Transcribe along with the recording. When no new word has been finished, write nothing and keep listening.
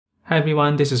Hi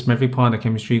everyone, this is Maverick Paul, the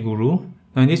Chemistry Guru.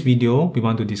 Now in this video, we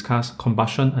want to discuss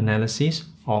combustion analysis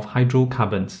of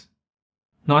hydrocarbons.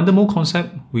 Now under mole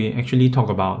concept, we actually talk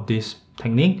about this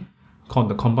technique called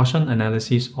the combustion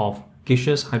analysis of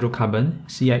gaseous hydrocarbon,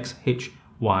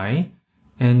 CxHy.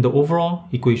 And the overall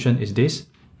equation is this: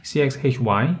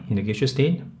 CxHy in the gaseous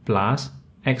state plus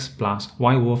X plus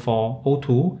Y over 4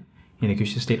 O2 in the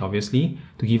gaseous state, obviously,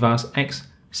 to give us X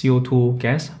CO2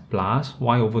 gas plus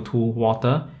Y over 2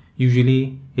 water.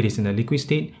 Usually it is in the liquid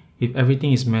state if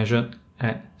everything is measured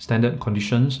at standard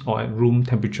conditions or at room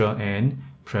temperature and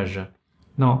pressure.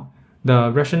 Now,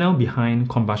 the rationale behind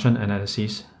combustion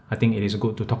analysis, I think it is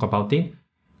good to talk about it.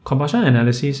 Combustion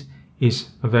analysis is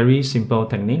a very simple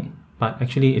technique, but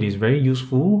actually it is very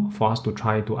useful for us to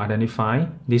try to identify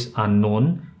this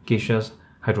unknown gaseous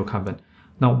hydrocarbon.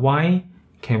 Now, why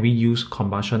can we use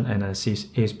combustion analysis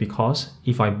is because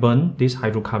if I burn this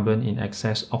hydrocarbon in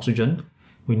excess oxygen,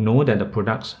 we know that the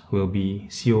products will be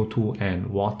CO2 and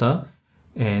water.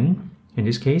 And in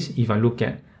this case, if I look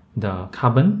at the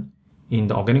carbon in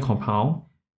the organic compound,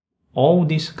 all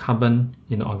this carbon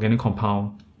in the organic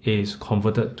compound is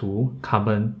converted to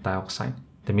carbon dioxide.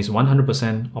 That means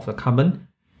 100% of the carbon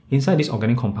inside this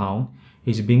organic compound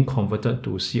is being converted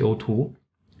to CO2.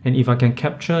 And if I can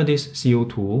capture this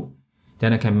CO2,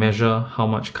 then I can measure how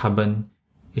much carbon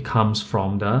it comes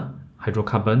from the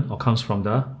hydrocarbon or comes from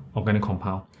the organic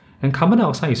compound. And carbon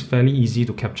dioxide is fairly easy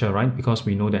to capture, right? Because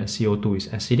we know that CO2 is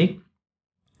acidic.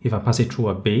 If I pass it through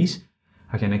a base,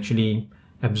 I can actually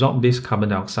absorb this carbon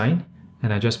dioxide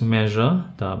and I just measure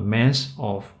the mass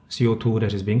of CO2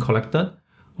 that is being collected,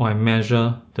 or I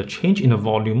measure the change in the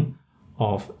volume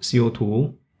of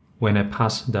CO2 when I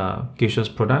pass the gaseous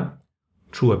product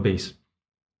through a base.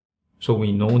 So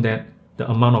we know that the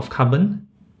amount of carbon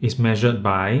is measured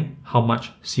by how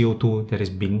much CO2 that is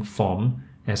being formed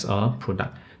as a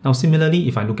product. Now similarly,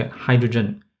 if I look at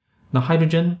hydrogen,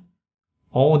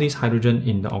 all this hydrogen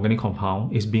in the organic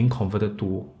compound is being converted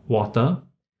to water.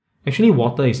 Actually,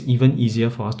 water is even easier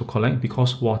for us to collect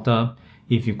because water,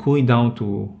 if you cool it down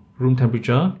to room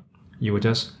temperature, you will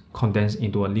just condense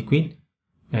into a liquid.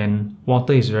 And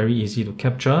water is very easy to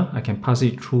capture. I can pass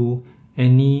it through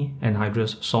any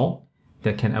anhydrous salt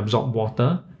that can absorb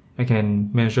water. I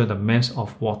can measure the mass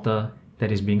of water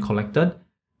that is being collected.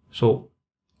 So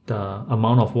the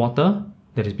amount of water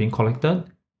that is being collected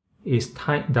is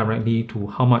tied directly to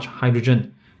how much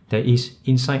hydrogen there is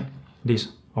inside this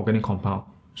organic compound.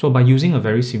 So by using a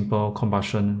very simple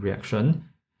combustion reaction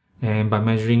and by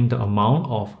measuring the amount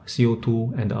of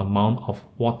CO2 and the amount of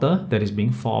water that is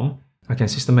being formed, I can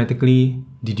systematically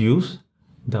deduce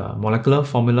the molecular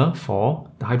formula for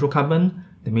the hydrocarbon.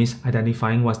 That means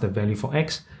identifying what's the value for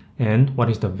X and what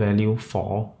is the value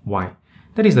for Y.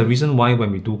 That is the reason why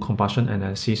when we do combustion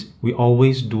analysis, we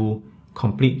always do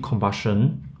complete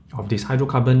combustion of this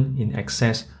hydrocarbon in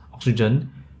excess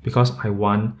oxygen, because I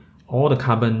want all the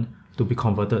carbon to be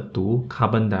converted to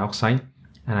carbon dioxide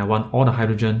and I want all the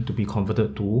hydrogen to be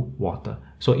converted to water.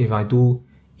 So if I do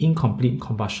incomplete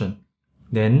combustion,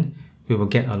 then we will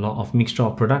get a lot of mixture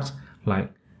of products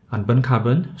like unburned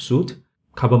carbon, soot,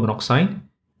 carbon monoxide.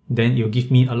 Then it will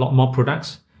give me a lot more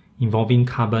products involving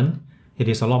carbon. It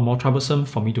is a lot more troublesome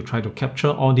for me to try to capture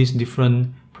all these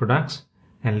different products,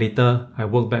 and later I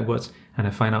work backwards and I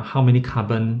find out how many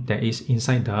carbon there is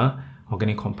inside the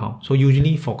organic compound. So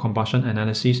usually for combustion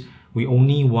analysis, we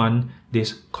only want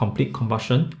this complete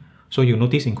combustion. So you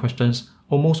notice in questions,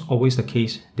 almost always the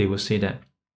case, they will say that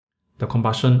the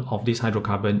combustion of this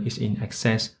hydrocarbon is in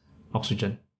excess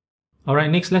oxygen.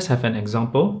 Alright, next let's have an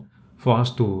example for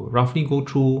us to roughly go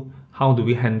through how do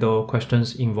we handle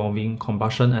questions involving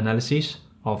combustion analysis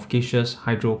of gaseous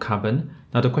hydrocarbon.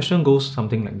 Now the question goes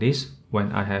something like this: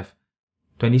 when I have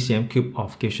 20 cm3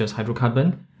 of gaseous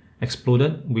hydrocarbon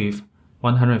exploded with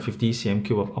 150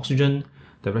 cm3 of oxygen,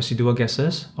 the residual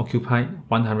gases occupied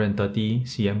 130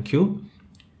 cm3.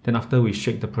 Then after we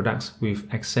shake the products with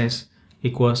excess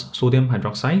equals sodium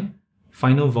hydroxide,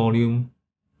 final volume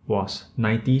was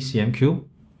 90 cm3.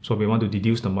 So we want to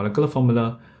deduce the molecular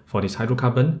formula for this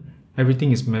hydrocarbon.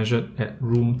 Everything is measured at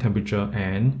room temperature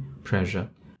and pressure.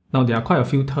 Now there are quite a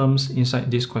few terms inside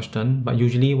this question, but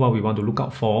usually what we want to look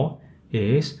out for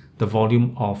is the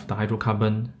volume of the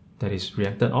hydrocarbon that is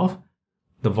reacted off,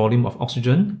 the volume of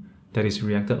oxygen that is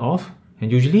reacted off, and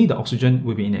usually the oxygen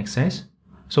will be in excess.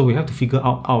 So we have to figure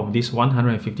out of this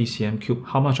 150 cm3,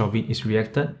 how much of it is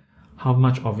reacted, how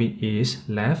much of it is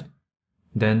left,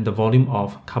 then the volume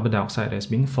of carbon dioxide that is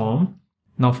being formed.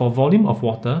 Now for volume of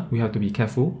water, we have to be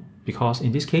careful because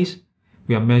in this case,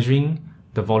 we are measuring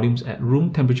the volumes at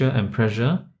room temperature and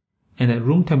pressure, And at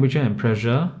room temperature and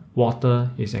pressure,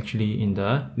 water is actually in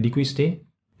the liquid state.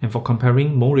 And for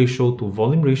comparing mole ratio to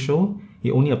volume ratio,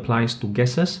 it only applies to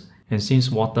gases. And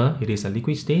since water, it is a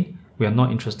liquid state, we are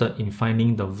not interested in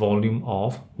finding the volume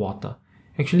of water.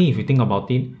 Actually, if you think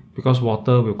about it, because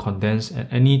water will condense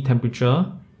at any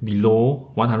temperature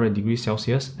below 100 degrees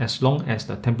Celsius, as long as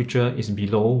the temperature is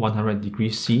below 100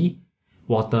 degrees C,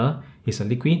 water is a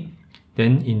liquid,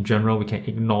 then in general we can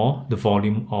ignore the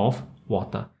volume of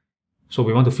water. So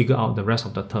we want to figure out the rest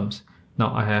of the terms.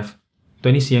 Now I have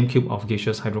 20 cm cube of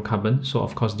gaseous hydrocarbon, so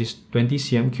of course this 20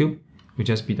 cm cube will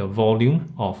just be the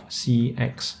volume of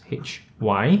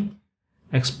CxHy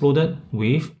exploded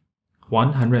with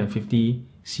 150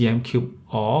 cm cube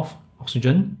of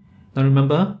oxygen. Now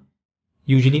remember,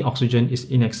 usually oxygen is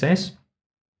in excess.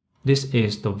 This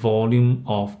is the volume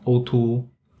of O2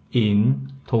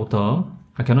 in total.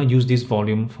 I cannot use this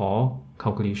volume for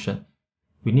calculation.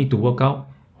 We need to work out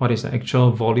what is the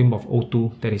actual volume of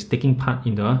O2 that is taking part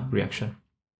in the reaction.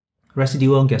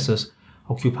 Residual gases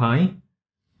occupy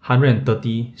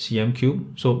 130 cm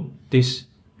cube. So this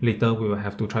later we will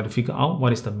have to try to figure out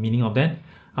what is the meaning of that.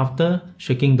 After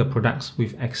shaking the products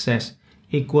with excess,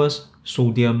 aqueous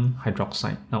sodium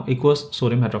hydroxide. Now aqueous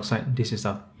sodium hydroxide, this is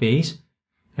a base,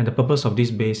 and the purpose of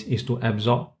this base is to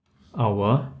absorb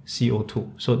our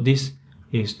CO2. So this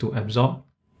is to absorb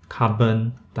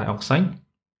carbon dioxide,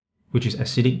 which is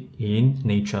acidic in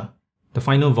nature. The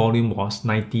final volume was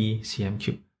 90 cm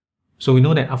cube. So we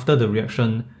know that after the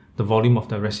reaction, the volume of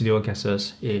the residual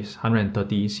gases is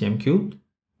 130 cm cube.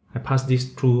 I pass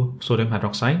this through sodium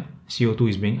hydroxide, CO2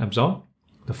 is being absorbed.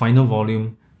 The final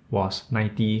volume was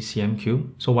 90 cm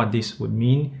cube. So what this would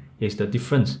mean is the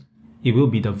difference. It will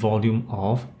be the volume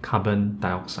of carbon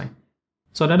dioxide.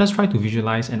 So let us try to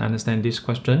visualize and understand this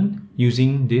question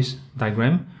using this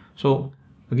diagram. So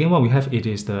again, what we have, it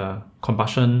is the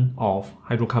combustion of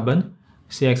hydrocarbon,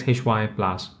 CxHy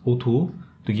plus O2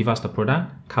 to give us the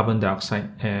product, carbon dioxide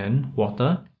and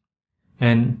water.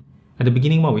 And at the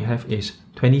beginning, what we have is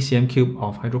 20 cm cube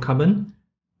of hydrocarbon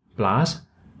plus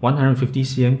 150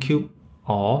 cm cube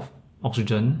of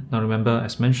oxygen. Now remember,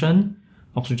 as mentioned,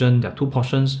 oxygen, there are two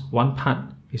portions. One part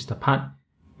is the part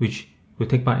which will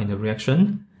take part in the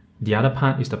reaction. The other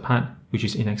part is the part which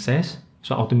is in excess.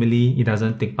 So ultimately, it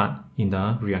doesn't take part in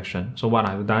the reaction. So what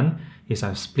I've done is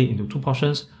I've split into two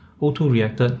portions, O2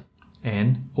 reacted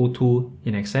and O2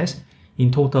 in excess.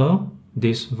 In total,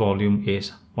 this volume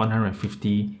is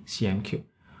 150 cm cube.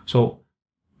 So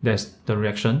there's the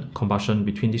reaction, combustion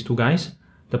between these two guys.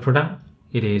 The product,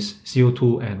 it is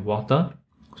CO2 and water.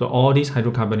 So all this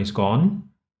hydrocarbon is gone,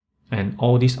 and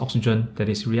all this oxygen that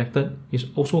is reacted is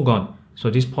also gone. So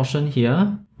this portion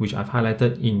here, which I've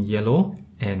highlighted in yellow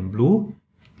and blue,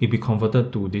 will be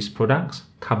converted to these products,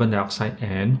 carbon dioxide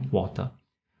and water.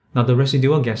 Now the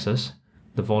residual gases,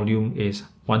 the volume is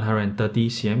 130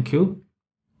 cm cube.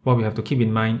 What we have to keep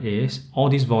in mind is all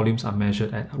these volumes are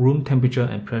measured at room temperature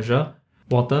and pressure.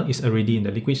 Water is already in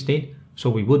the liquid state, so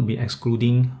we would be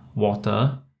excluding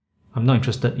water. I'm not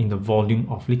interested in the volume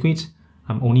of liquids.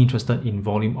 I'm only interested in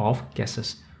volume of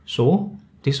gases. So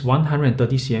this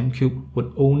 130 cm cube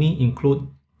would only include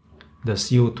the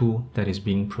CO2 that is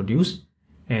being produced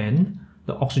and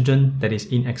the oxygen that is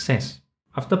in excess.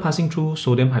 After passing through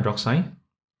sodium hydroxide,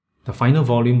 the final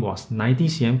volume was 90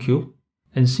 cm cube,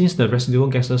 and since the residual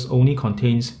gases only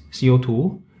contains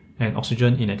CO2 and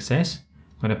oxygen in excess,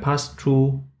 when I pass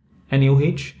through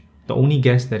NaOH, the only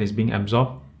gas that is being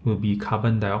absorbed will be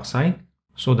carbon dioxide.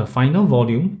 So the final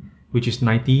volume, which is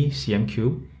 90 cm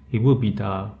cube, it will be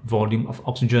the volume of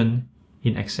oxygen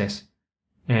in excess.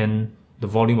 And the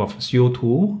volume of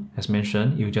CO2, as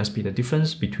mentioned, it will just be the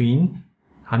difference between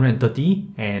 130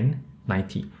 and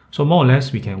 90. So more or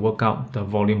less, we can work out the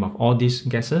volume of all these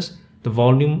gases. The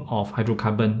volume of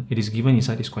hydrocarbon, it is given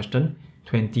inside this question,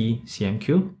 20 cm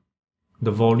cube.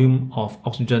 The volume of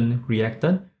oxygen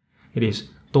reacted, it is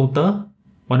total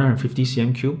 150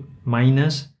 cm cube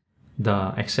minus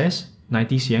the excess,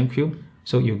 90 cm cube.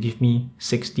 So it will give me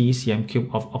 60 cm cube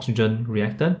of oxygen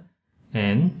reacted.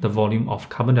 And the volume of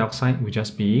carbon dioxide will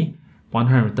just be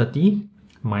 130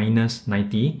 minus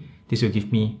 90. This will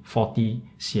give me 40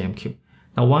 cm cube.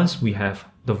 Now once we have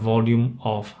the volume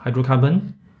of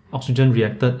hydrocarbon, oxygen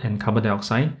reacted and carbon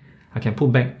dioxide, I can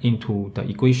put back into the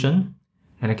equation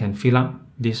and I can fill up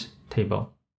this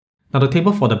table. Now the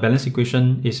table for the balance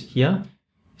equation is here.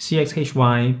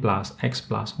 CxHy plus x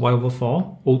plus y over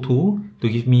 4 O2 to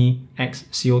give me x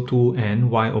CO2 and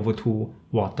y over 2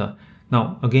 water.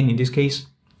 Now again, in this case,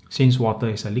 since water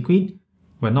is a liquid,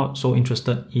 we're not so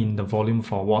interested in the volume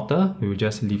for water. We will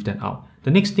just leave that out.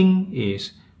 The next thing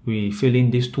is we fill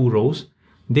in these two rows.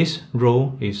 This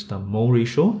row is the mole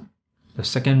ratio. The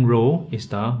second row is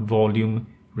the volume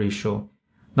ratio.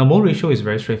 Now mole ratio is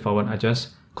very straightforward. I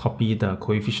just copy the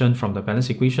coefficient from the balance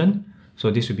equation.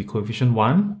 So this will be coefficient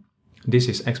 1. This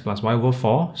is x plus y over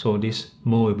 4. So this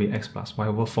mole will be x plus y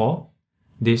over 4.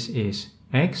 This is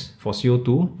x for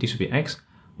CO2. This will be x.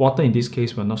 Water in this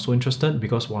case we're not so interested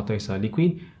because water is a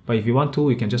liquid. But if you want to,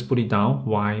 you can just put it down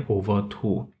y over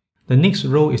 2. The next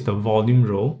row is the volume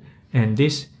row. And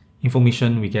this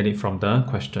information we get it from the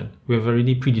question. We have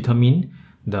already predetermined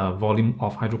the volume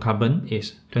of hydrocarbon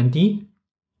is 20.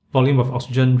 Volume of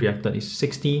oxygen reacted is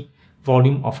 60.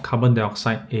 Volume of carbon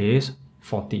dioxide is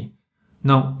 40.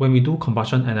 Now, when we do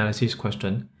combustion analysis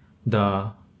question,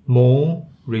 the mole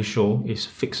ratio is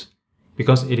fixed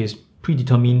because it is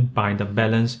predetermined by the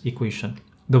balance equation.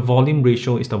 The volume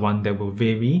ratio is the one that will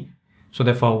vary. So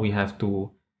therefore, we have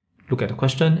to look at the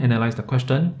question, analyze the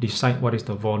question, decide what is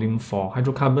the volume for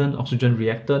hydrocarbon, oxygen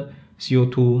reacted,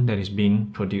 CO2 that is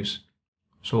being produced.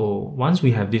 So once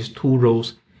we have these two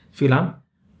rows filled up,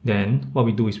 then what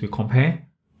we do is we compare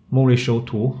mole ratio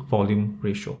to volume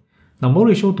ratio. Now mole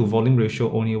ratio to volume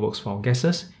ratio only works for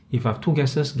gases. If I have two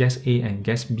gases, gas A and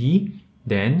gas B,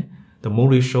 then the mole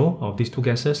ratio of these two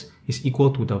gases is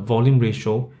equal to the volume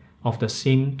ratio of the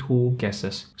same two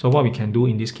gases. So what we can do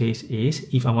in this case is,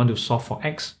 if I want to solve for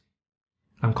X,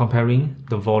 I'm comparing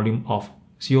the volume of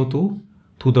CO2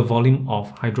 to the volume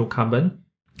of hydrocarbon.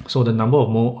 So the number of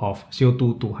mole of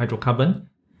CO2 to hydrocarbon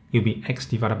will be X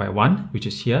divided by 1, which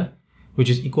is here, which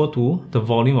is equal to the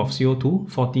volume of CO2,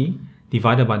 40,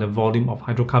 divided by the volume of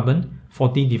hydrocarbon,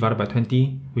 40 divided by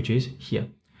 20, which is here.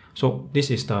 So this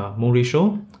is the mole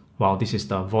ratio, while this is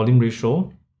the volume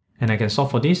ratio. And I can solve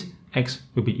for this. X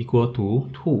will be equal to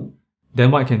 2.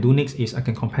 Then what I can do next is I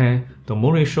can compare the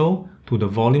mole ratio to the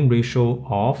volume ratio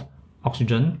of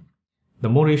oxygen. The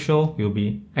mole ratio will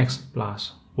be X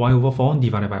plus y over 4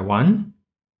 divided by 1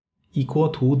 equal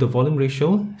to the volume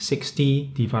ratio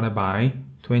 60 divided by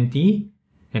 20.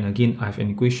 And again, I have an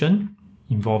equation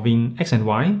involving x and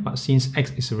y, but since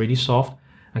x is already solved,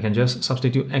 I can just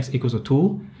substitute x equals to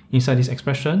 2. Inside this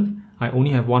expression, I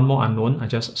only have one more unknown. I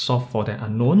just solve for that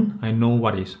unknown. I know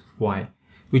what is y,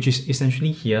 which is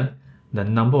essentially here the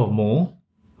number of mole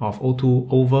of O2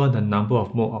 over the number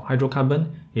of mole of hydrocarbon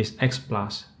is x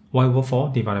plus y over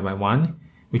 4 divided by 1,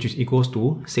 which is equals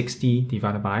to 60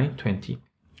 divided by 20.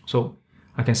 So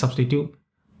I can substitute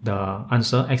the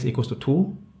answer x equals to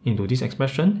 2 into this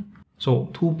expression. So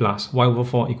 2 plus y over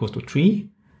 4 equals to 3.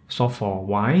 Solve for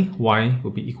y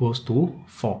will be equals to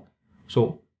 4.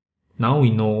 So now we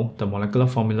know the molecular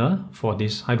formula for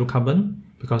this hydrocarbon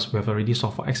because we have already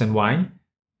solved for x and y.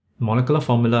 The molecular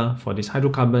formula for this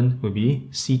hydrocarbon will be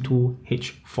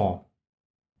C2H4.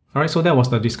 Alright, so that was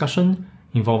the discussion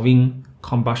involving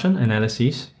combustion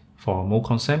analysis for mole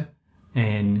concept,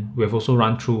 and we have also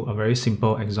run through a very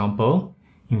simple example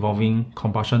involving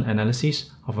combustion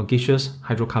analysis of a gaseous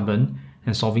hydrocarbon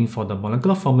and solving for the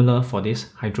molecular formula for this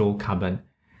hydrocarbon.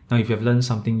 Now if you have learned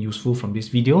something useful from this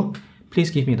video,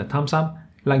 please give me the thumbs up,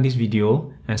 like this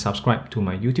video, and subscribe to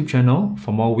my YouTube channel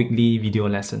for more weekly video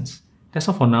lessons. That's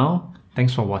all for now.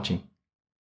 Thanks for watching.